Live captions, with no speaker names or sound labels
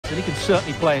and he can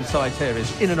certainly play inside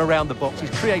areas, in and around the box. His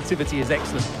creativity is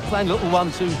excellent. Playing little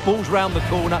 1-2, balls round the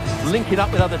corner, linking up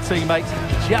with other teammates,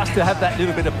 just to have that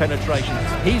little bit of penetration.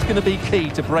 He's going to be key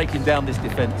to breaking down this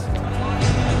defence.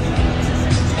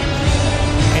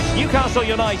 It's Newcastle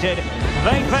United.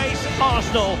 They face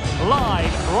Arsenal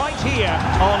live right here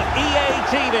on EA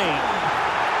TV.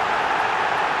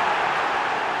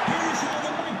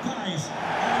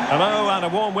 Hello and a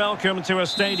warm welcome to a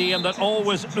stadium that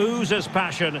always oozes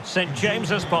passion, St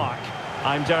James's Park.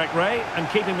 I'm Derek Ray, and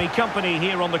keeping me company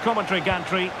here on the commentary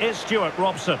gantry is Stuart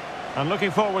Robson. I'm looking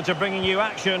forward to bringing you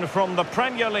action from the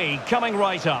Premier League coming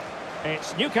right up.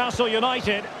 It's Newcastle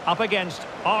United up against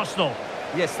Arsenal.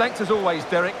 Yes, thanks as always,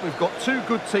 Derek. We've got two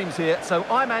good teams here, so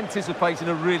I'm anticipating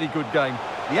a really good game.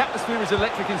 The atmosphere is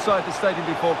electric inside the stadium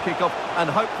before kick-off, and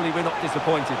hopefully we're not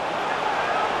disappointed.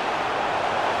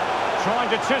 Trying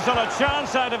to chisel a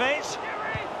chance out of it.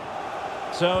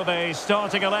 So the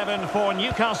starting 11 for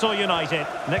Newcastle United.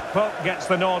 Nick Pope gets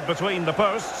the nod between the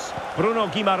posts. Bruno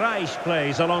Guimaraes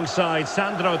plays alongside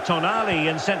Sandro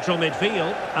Tonali in central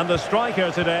midfield. And the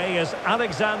striker today is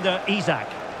Alexander Isak.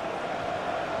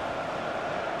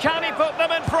 Can he put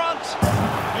them in front?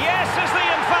 Yes is the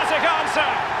emphatic answer.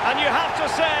 And you have to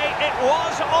say it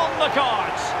was on the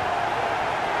cards.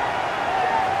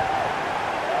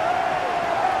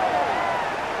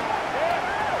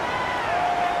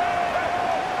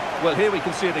 Well, here we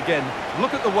can see it again.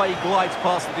 Look at the way he glides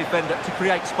past the defender to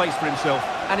create space for himself.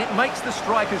 And it makes the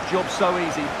striker's job so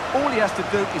easy. All he has to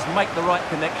do is make the right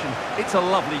connection. It's a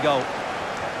lovely goal.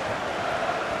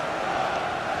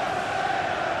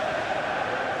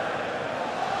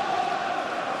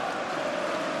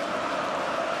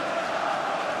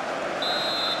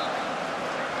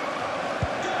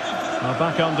 Well,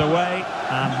 back underway,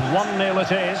 and 1-0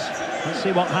 it is. Let's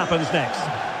see what happens next.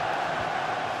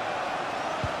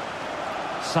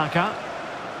 Saka.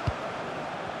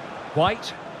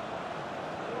 White.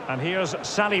 And here's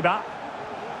Saliba.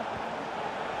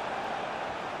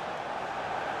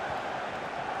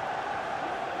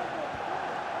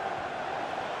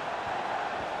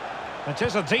 It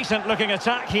is a decent looking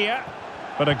attack here,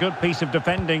 but a good piece of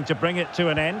defending to bring it to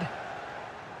an end.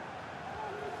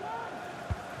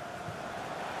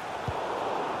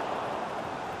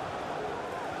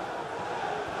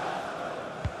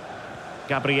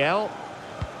 Gabriel.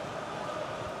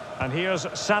 And here's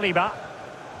Saliba.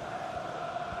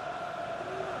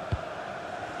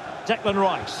 Declan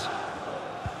Rice.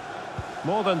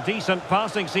 More than decent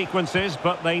passing sequences,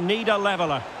 but they need a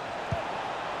leveller.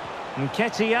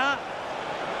 Nketiah.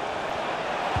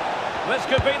 This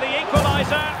could be the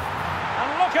equaliser.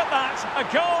 And look at that, a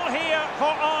goal here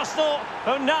for Arsenal,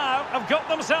 who now have got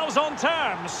themselves on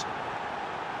terms.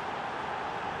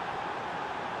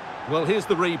 Well, here's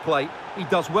the replay. He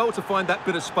does well to find that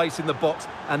bit of space in the box,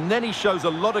 and then he shows a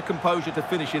lot of composure to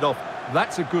finish it off.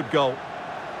 That's a good goal.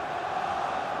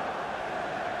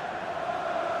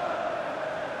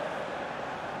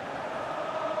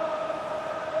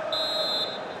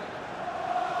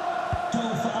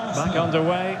 Back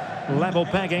underway, level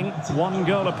pegging, 1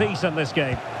 goal apiece in this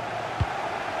game.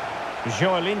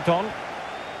 Joelinton.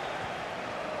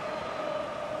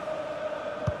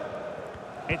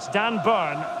 It's Dan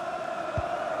Burn.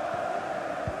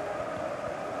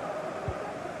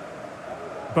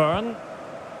 Burn.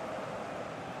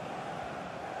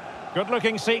 Good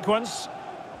looking sequence.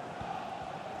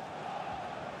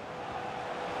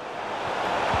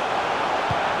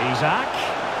 Isak.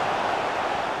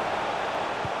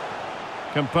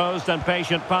 Composed and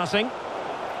patient passing.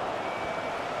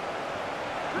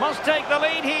 Must take the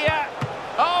lead here.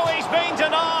 Oh, he's been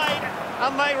denied.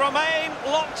 And they remain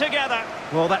locked together.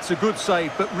 Well, that's a good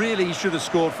save, but really he should have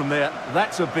scored from there.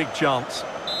 That's a big chance.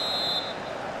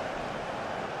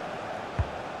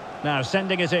 Now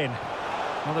sending it in.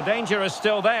 Well, the danger is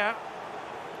still there.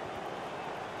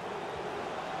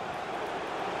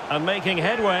 And making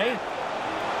headway.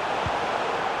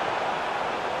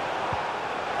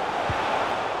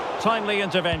 Timely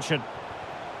intervention.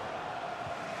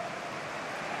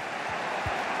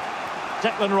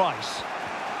 Declan Rice.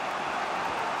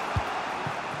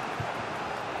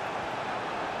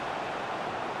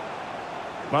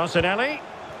 Martinelli.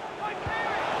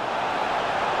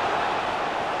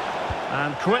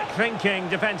 And quick thinking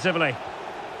defensively.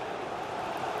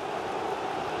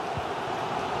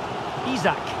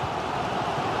 Isak.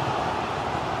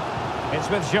 It's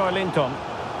with Joelinton.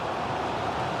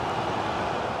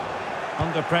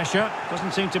 Under pressure,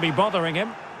 doesn't seem to be bothering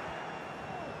him.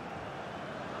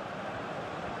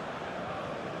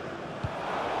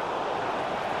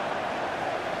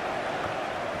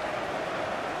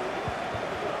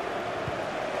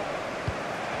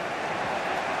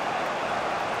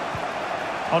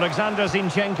 Alexander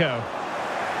Zinchenko.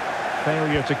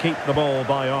 Failure to keep the ball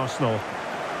by Arsenal.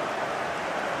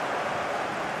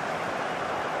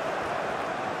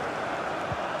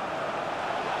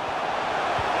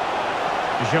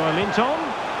 Joelinton.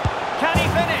 Can he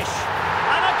finish?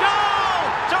 And a goal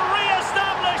to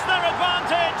re-establish their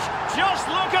advantage. Just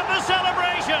look at the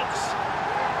celebrations.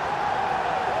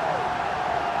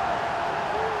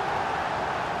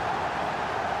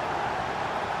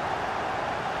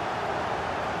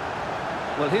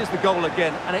 Well, here's the goal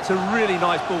again, and it's a really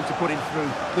nice ball to put him through.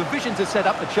 The vision to set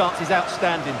up the chance is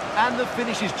outstanding, and the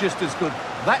finish is just as good.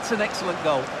 That's an excellent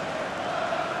goal.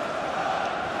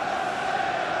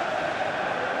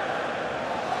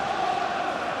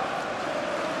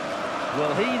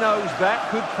 Well, he knows that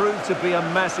could prove to be a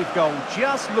massive goal.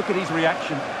 Just look at his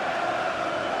reaction.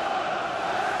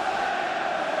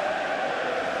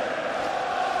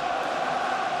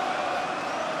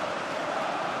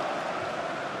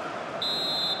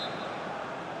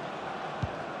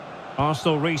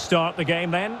 Arsenal restart the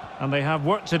game then, and they have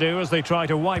work to do as they try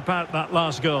to wipe out that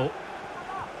last goal.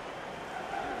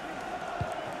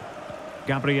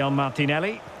 Gabriel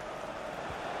Martinelli.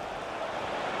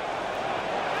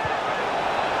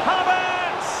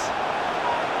 Havertz!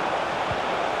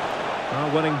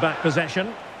 Now winning back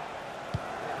possession.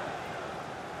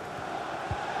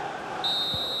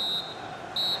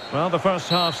 Well, the first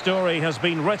half story has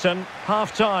been written.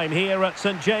 Half-time here at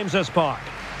St James's Park.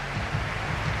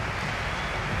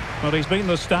 Well, he's been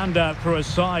the standout for his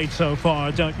side so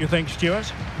far, don't you think,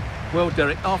 Stuart? Well,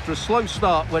 Derek, after a slow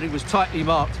start where he was tightly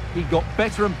marked, he got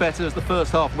better and better as the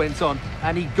first half went on,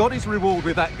 and he got his reward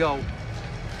with that goal.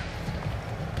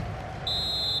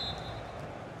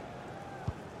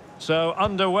 So,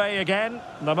 underway again.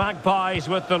 The Magpies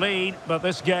with the lead, but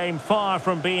this game far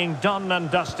from being done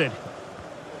and dusted.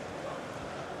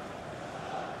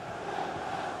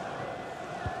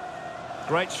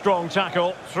 Great strong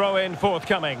tackle, throw in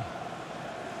forthcoming.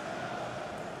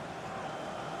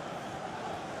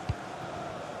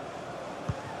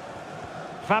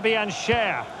 Fabian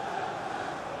Schär.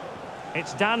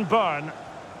 It's Dan Burn.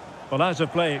 Well, out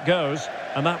of play it goes,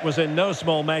 and that was in no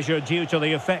small measure due to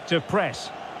the effective press.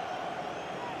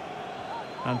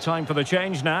 And time for the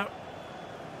change now.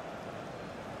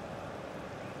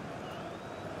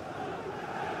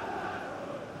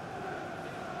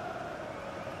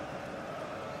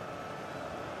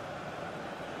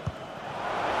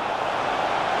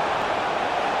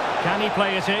 Can he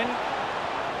play it in?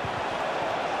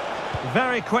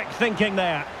 Very quick thinking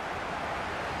there.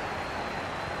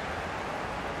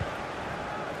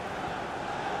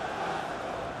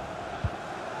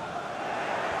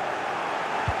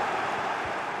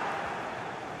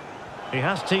 He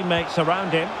has teammates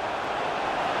around him.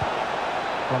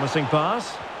 Promising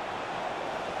pass.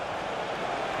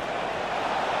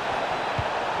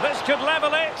 This could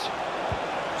level it.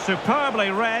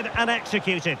 Superbly read and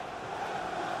executed.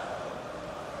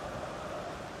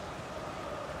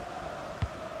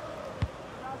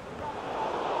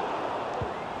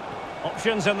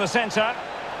 Options in the centre.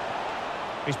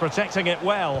 He's protecting it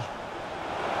well.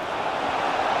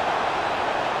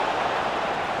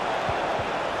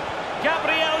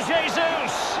 Gabriel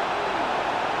Jesus.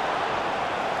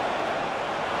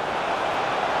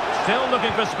 Still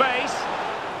looking for space.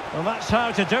 Well, that's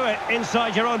how to do it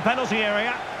inside your own penalty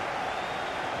area.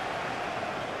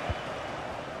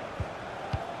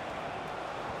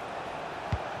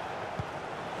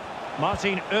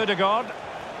 Martin Ødegaard.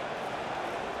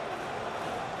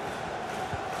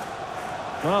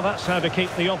 Well, that's how to keep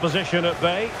the opposition at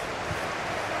bay.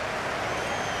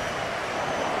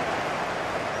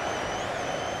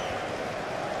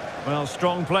 Well,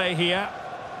 strong play here.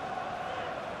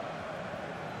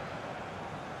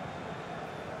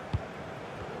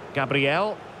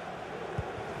 Gabriel.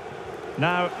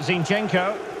 Now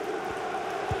Zinchenko.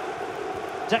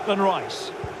 Declan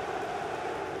Rice.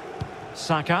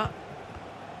 Saka.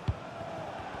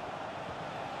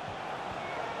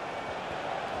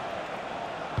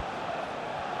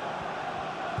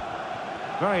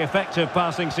 Very effective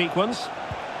passing sequence.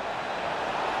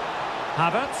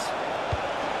 Havertz.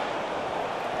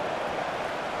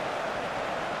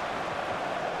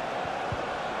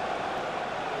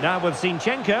 Now with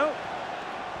Zinchenko.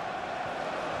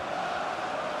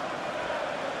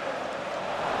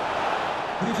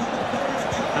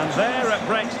 And there it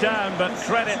breaks down, but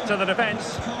credit to the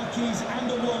defence. Car keys and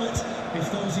a wallet.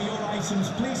 If those are your items,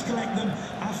 please collect them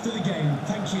after the game.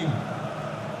 Thank you.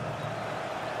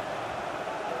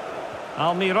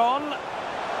 Almiron.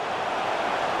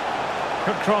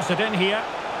 Could cross it in here.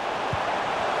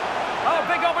 Oh,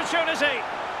 big opportunity.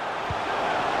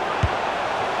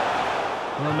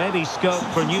 Well, maybe scope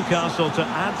for Newcastle to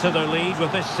add to their lead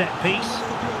with this set piece.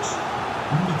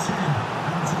 Number 10,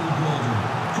 Anthony Gordon.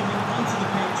 Coming onto the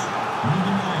pitch,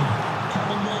 number 9,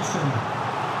 Callum Wilson.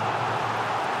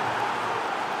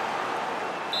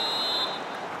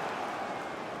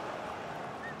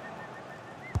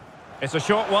 It's a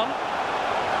short one.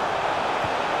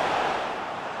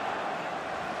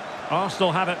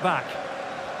 Arsenal have it back.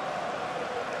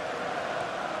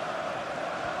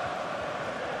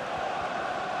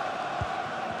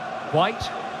 White.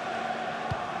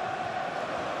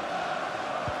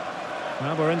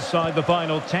 Now we're inside the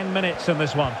final 10 minutes in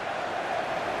this one.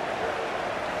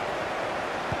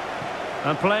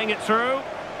 And playing it through.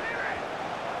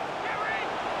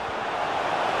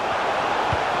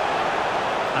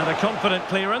 And a confident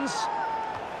clearance.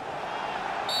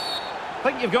 I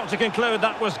think you've got to conclude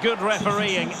that was good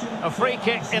refereeing. A free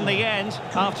kick in the end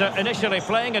after initially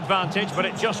playing advantage, but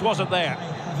it just wasn't there.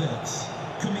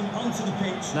 Coming onto the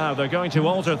pitch. Now they're going to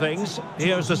alter things.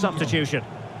 Here's the substitution.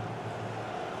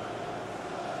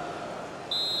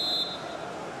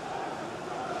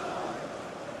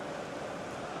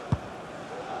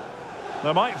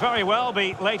 There might very well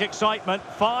be late excitement.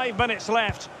 5 minutes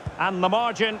left and the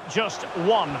margin just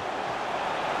 1.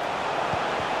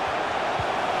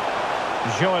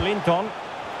 Joelinton.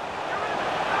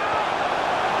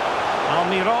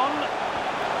 Almiron.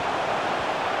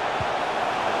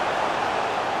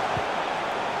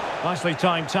 Nicely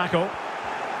timed tackle.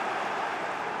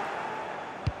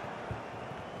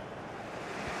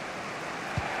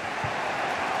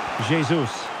 Jesus.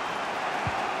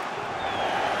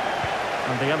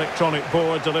 And the electronic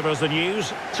board delivers the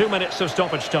news. 2 minutes of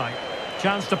stoppage time.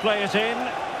 Chance to play it in.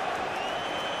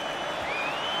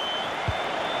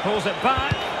 Pulls it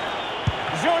back.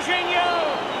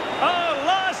 Jorginho! Oh,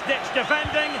 last-ditch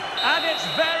defending at its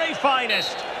very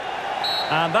finest.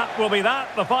 And that will be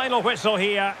that, the final whistle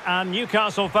here, and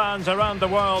Newcastle fans around the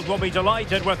world will be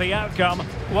delighted with the outcome.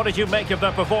 What did you make of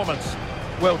their performance?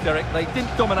 Well, Derek, they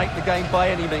didn't dominate the game by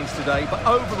any means today, but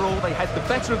overall they had the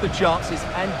better of the chances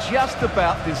and just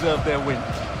about deserved their win.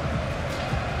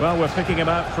 Well, we're picking him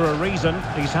out for a reason.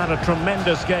 He's had a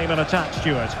tremendous game in attack,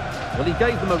 Stuart. Well, he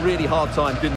gave them a really hard time, didn't he?